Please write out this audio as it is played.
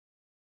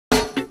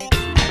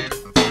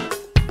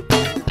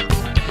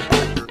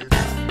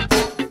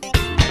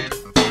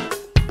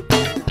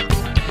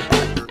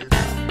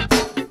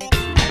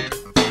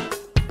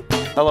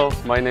Hello,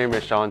 my name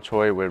is Sean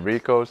Choi with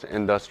Ricoh's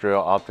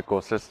Industrial Optical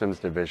Systems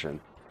Division.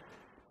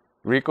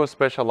 Ricoh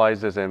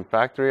specializes in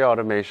factory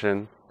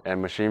automation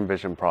and machine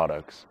vision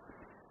products.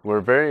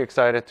 We're very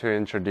excited to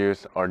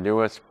introduce our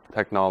newest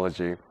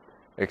technology,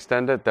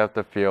 Extended Depth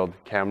of Field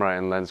Camera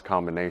and Lens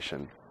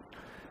Combination.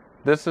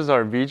 This is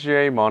our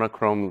VGA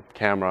monochrome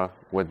camera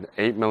with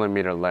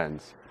 8mm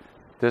lens.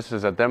 This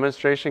is a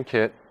demonstration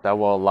kit that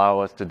will allow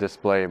us to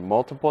display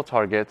multiple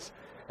targets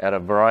at a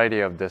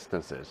variety of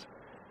distances.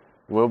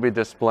 We'll be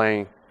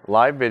displaying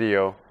live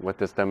video with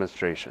this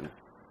demonstration.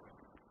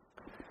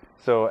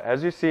 So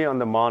as you see on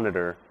the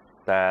monitor,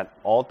 that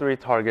all three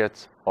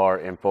targets are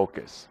in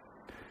focus.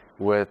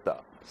 With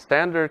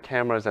standard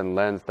cameras and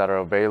lenses that are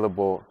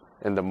available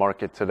in the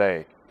market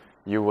today,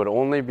 you would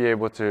only be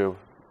able to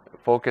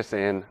focus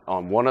in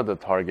on one of the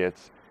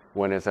targets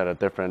when it's at a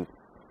different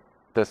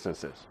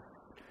distances.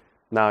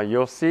 Now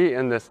you'll see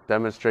in this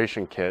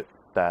demonstration kit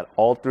that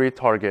all three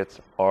targets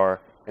are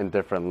in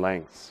different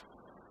lengths.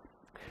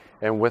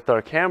 And with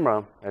our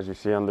camera, as you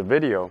see on the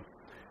video,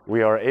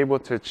 we are able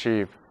to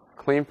achieve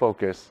clean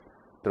focus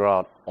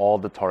throughout all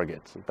the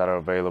targets that are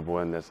available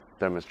in this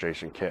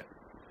demonstration kit.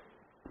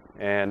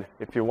 And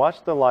if you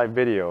watch the live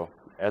video,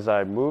 as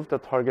I move the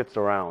targets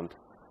around,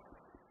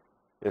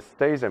 it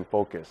stays in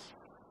focus.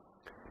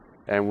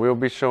 And we'll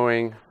be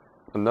showing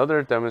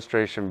another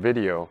demonstration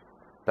video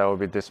that will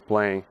be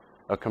displaying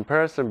a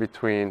comparison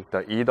between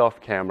the EDoF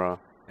camera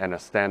and a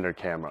standard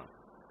camera.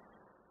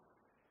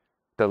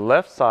 The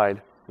left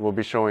side will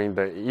be showing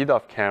the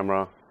EDoF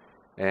camera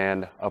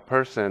and a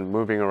person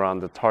moving around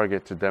the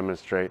target to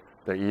demonstrate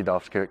the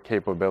EDoF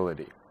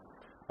capability.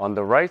 On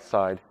the right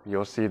side,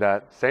 you'll see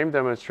that same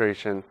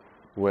demonstration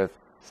with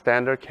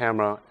standard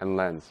camera and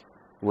lens,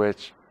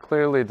 which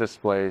clearly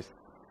displays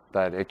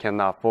that it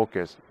cannot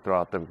focus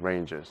throughout the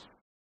ranges.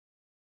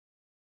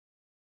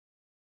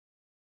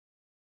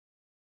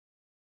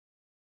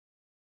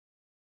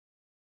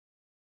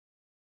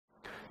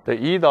 The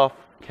EDoF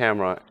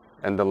camera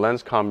and the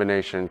lens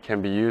combination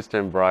can be used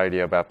in a variety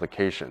of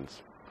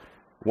applications.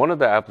 One of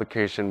the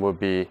applications would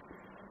be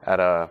at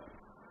a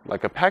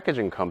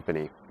packaging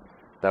company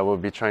that will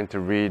be trying to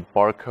read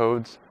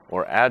barcodes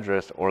or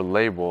address or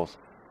labels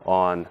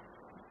on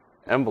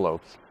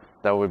envelopes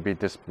that would be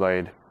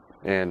displayed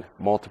in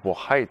multiple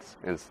heights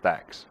and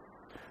stacks.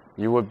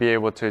 You would be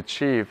able to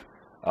achieve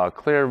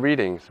clear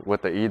readings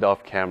with the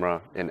EDoF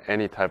camera in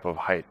any type of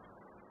height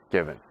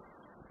given.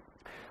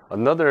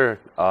 Another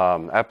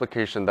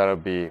application that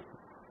would be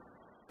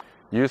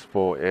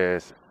useful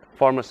is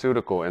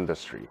pharmaceutical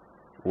industry,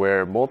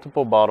 where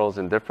multiple bottles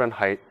in different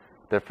height,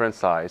 different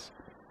size,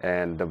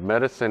 and the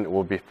medicine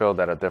will be filled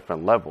at a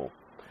different level.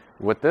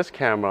 With this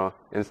camera,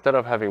 instead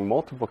of having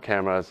multiple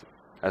cameras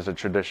as a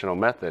traditional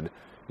method,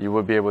 you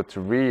will be able to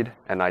read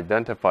and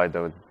identify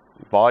the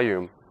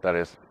volume that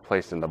is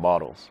placed in the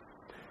bottles.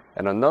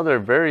 And another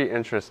very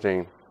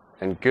interesting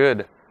and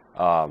good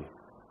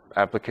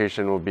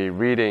application will be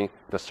reading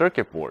the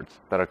circuit boards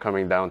that are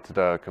coming down to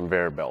the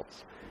conveyor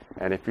belts.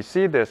 And if you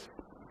see this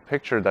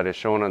picture that is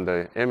shown on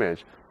the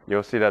image,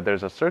 you'll see that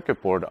there's a circuit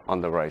board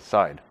on the right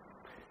side.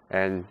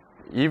 And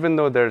even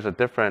though there's a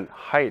different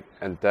height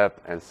and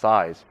depth and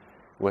size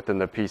within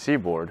the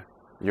PC board,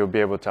 you'll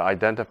be able to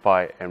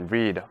identify and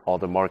read all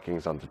the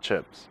markings on the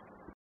chips.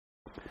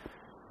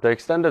 The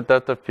extended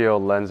depth of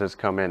field lenses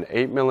come in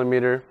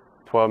 8mm,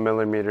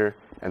 12mm,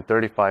 and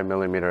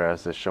 35mm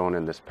as is shown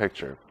in this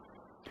picture.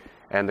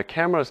 And the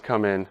cameras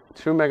come in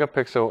 2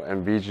 megapixel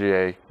and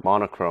VGA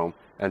monochrome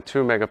and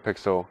 2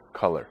 megapixel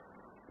color.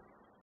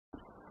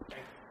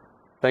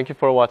 Thank you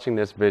for watching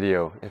this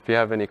video. If you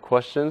have any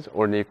questions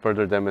or need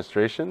further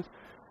demonstrations,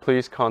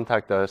 please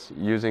contact us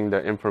using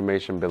the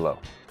information below.